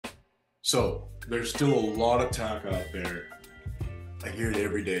So there's still a lot of talk out there. I hear it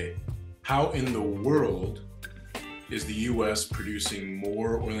every day. How in the world is the US producing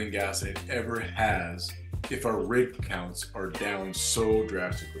more oil and gas than it ever has if our rig counts are down so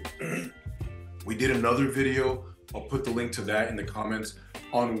drastically? We did another video. I'll put the link to that in the comments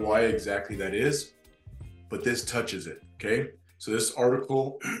on why exactly that is, but this touches it, okay? So this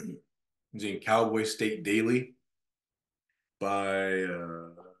article is in Cowboy State Daily by, I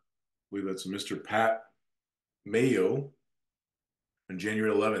believe that's Mr. Pat Mayo on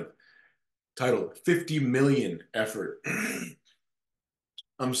January 11th, titled 50 million effort.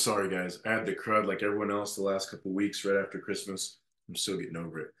 I'm sorry, guys. I had the crud like everyone else the last couple weeks right after Christmas. I'm still getting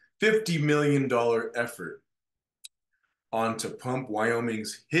over it. $50 million effort on to pump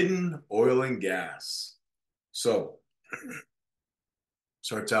Wyoming's hidden oil and gas. So,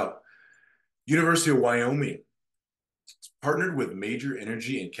 starts out University of Wyoming partnered with major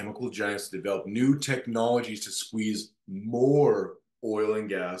energy and chemical giants to develop new technologies to squeeze more oil and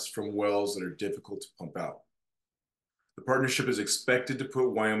gas from wells that are difficult to pump out. The partnership is expected to put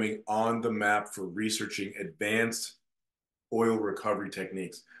Wyoming on the map for researching advanced oil recovery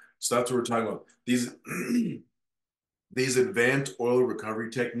techniques. So that's what we're talking about. These these advanced oil recovery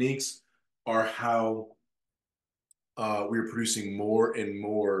techniques are how we're producing more and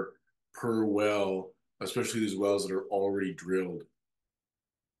more per well, especially these wells that are already drilled.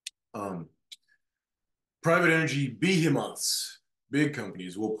 Um, Private energy behemoths, big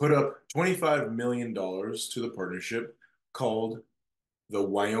companies, will put up $25 million to the partnership called the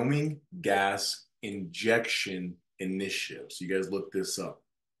Wyoming Gas Injection Initiative. So you guys look this up,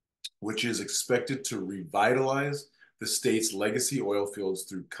 which is expected to revitalize the state's legacy oil fields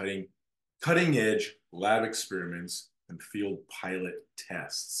through cutting edge lab experiments and field pilot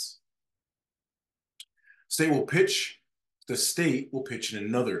tests. State will pitch the state will pitch in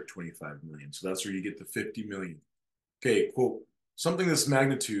another 25 million. So that's where you get the 50 million. Okay, quote, something this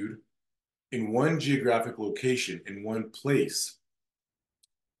magnitude in one geographic location in one place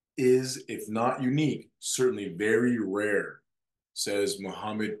is, if not unique, certainly very rare, says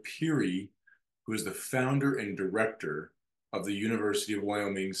Mohammed Piri, who is the founder and director of the University of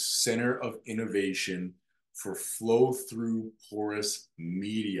Wyoming's Center of Innovation for Flow-Through Porous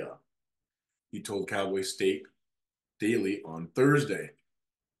Media. He told Cowboy State Daily on Thursday.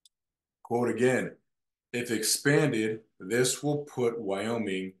 Quote again, if expanded, this will put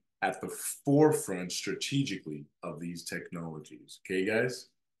Wyoming at the forefront strategically of these technologies. Okay, guys?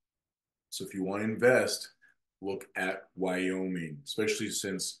 So if you want to invest, look at Wyoming, especially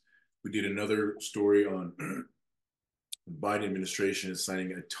since we did another story on the Biden administration is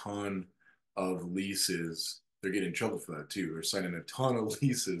signing a ton of leases. They're getting in trouble for that too. They're signing a ton of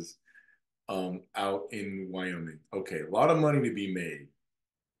leases out in Wyoming. Okay, a lot of money to be made.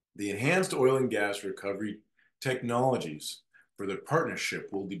 The enhanced oil and gas recovery technologies for the partnership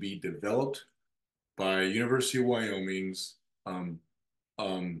will be developed by University of Wyoming's um,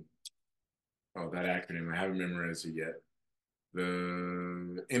 oh, that acronym, I haven't memorized it yet.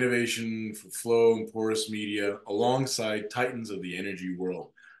 The Innovation for Flow and Porous Media alongside titans of the energy world.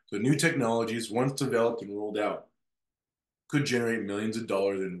 So new technologies, once developed and rolled out, could generate millions of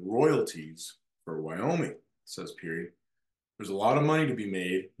dollars in royalties for Wyoming, says Peary. There's a lot of money to be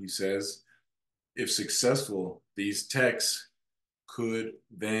made, he says. If successful, these techs could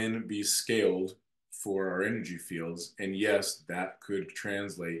then be scaled for our energy fields. And yes, that could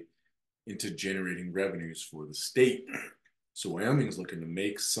translate into generating revenues for the state. So Wyoming is looking to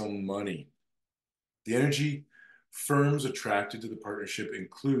make some money. The energy firms attracted to the partnership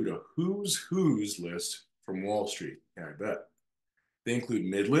include a who's list from Wall Street. Yeah, I bet. They include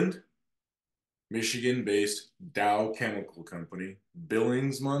Midland, Michigan-based Dow Chemical Company,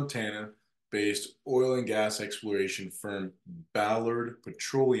 Billings, Montana-based oil and gas exploration firm Ballard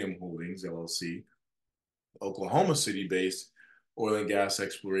Petroleum Holdings, LLC, Oklahoma City-based oil and gas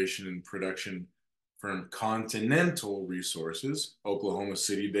exploration and production firm Continental Resources, Oklahoma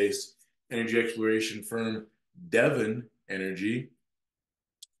City-based energy exploration firm Devon Energy,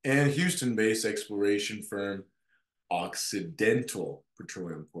 and Houston-based exploration firm Occidental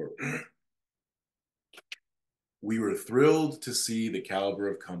Petroleum Corp. We were thrilled to see the caliber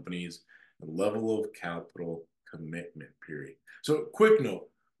of companies and level of capital commitment, period. So, quick note,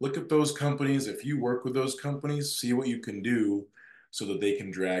 look at those companies. If you work with those companies, see what you can do so that they can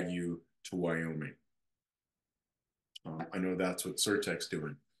drag you to Wyoming. I know that's what Certec's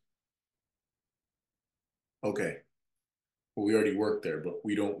doing. Okay, well, we already work there, but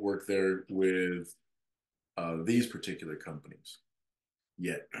we don't work there with these particular companies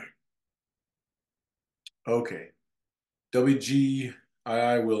yet. Okay, WG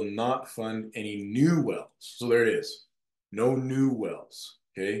I will not fund any new wells. So there it is. No new wells.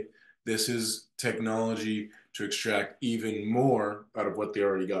 Okay. This is technology to extract even more out of what they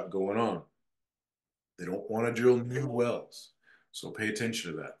already got going on. They don't want to drill new wells. So pay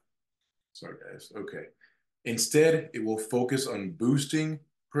attention to that. Sorry, guys. Okay. Instead, it will focus on boosting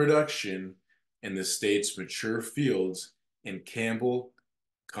production in the state's mature fields in Campbell,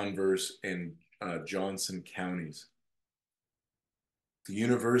 Converse, and Johnson counties. The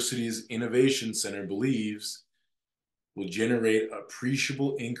university's Innovation Center believes will generate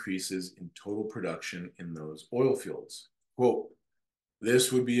appreciable increases in total production in those oil fields. Quote,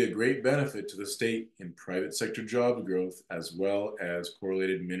 this would be a great benefit to the state in private sector job growth as well as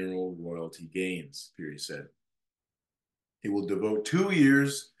correlated mineral royalty gains, Peary said. It will devote 2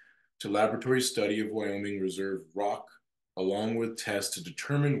 years to laboratory study of Wyoming reserve rock, along with tests to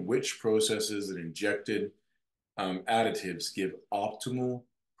determine which processes and injected additives give optimal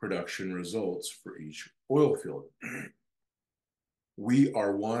production results for each oil field. We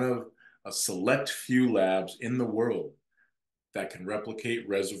are one of a select few labs in the world that can replicate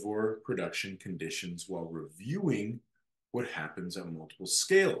reservoir production conditions while reviewing what happens at multiple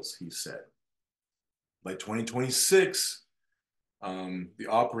scales, he said. By 2026, the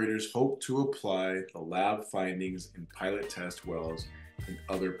operators hope to apply the lab findings in pilot test wells in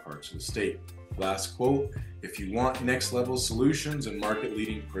other parts of the state. Last quote, if you want next level solutions and market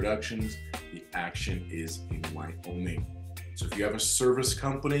leading productions, the action is in Wyoming. So if you have a service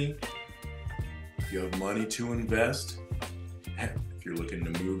company, if you have money to invest, if you're looking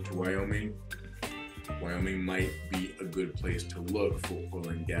to move to Wyoming, Wyoming might be a good place to look for oil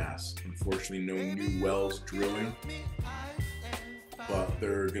and gas. Unfortunately, no new wells drilling, but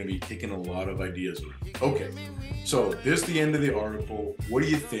they're going to be kicking a lot of ideas around. Okay, so this is the end of the article. What do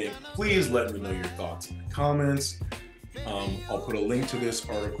you think? Please let me know your thoughts in the comments. I'll put a link to this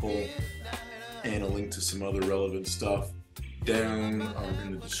article and a link to some other relevant stuff down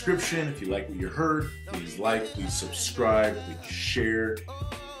in the description. If you like what you heard, please like, please subscribe, please share,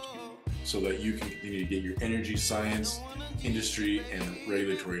 so that you can continue to get your energy, science, industry, and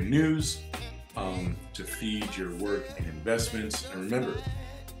regulatory news to feed your work and investments. And remember,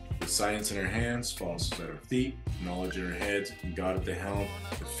 with science in our hands, philosophy at our feet, knowledge in our heads, and God at the helm,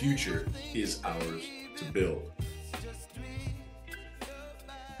 the future is ours to build.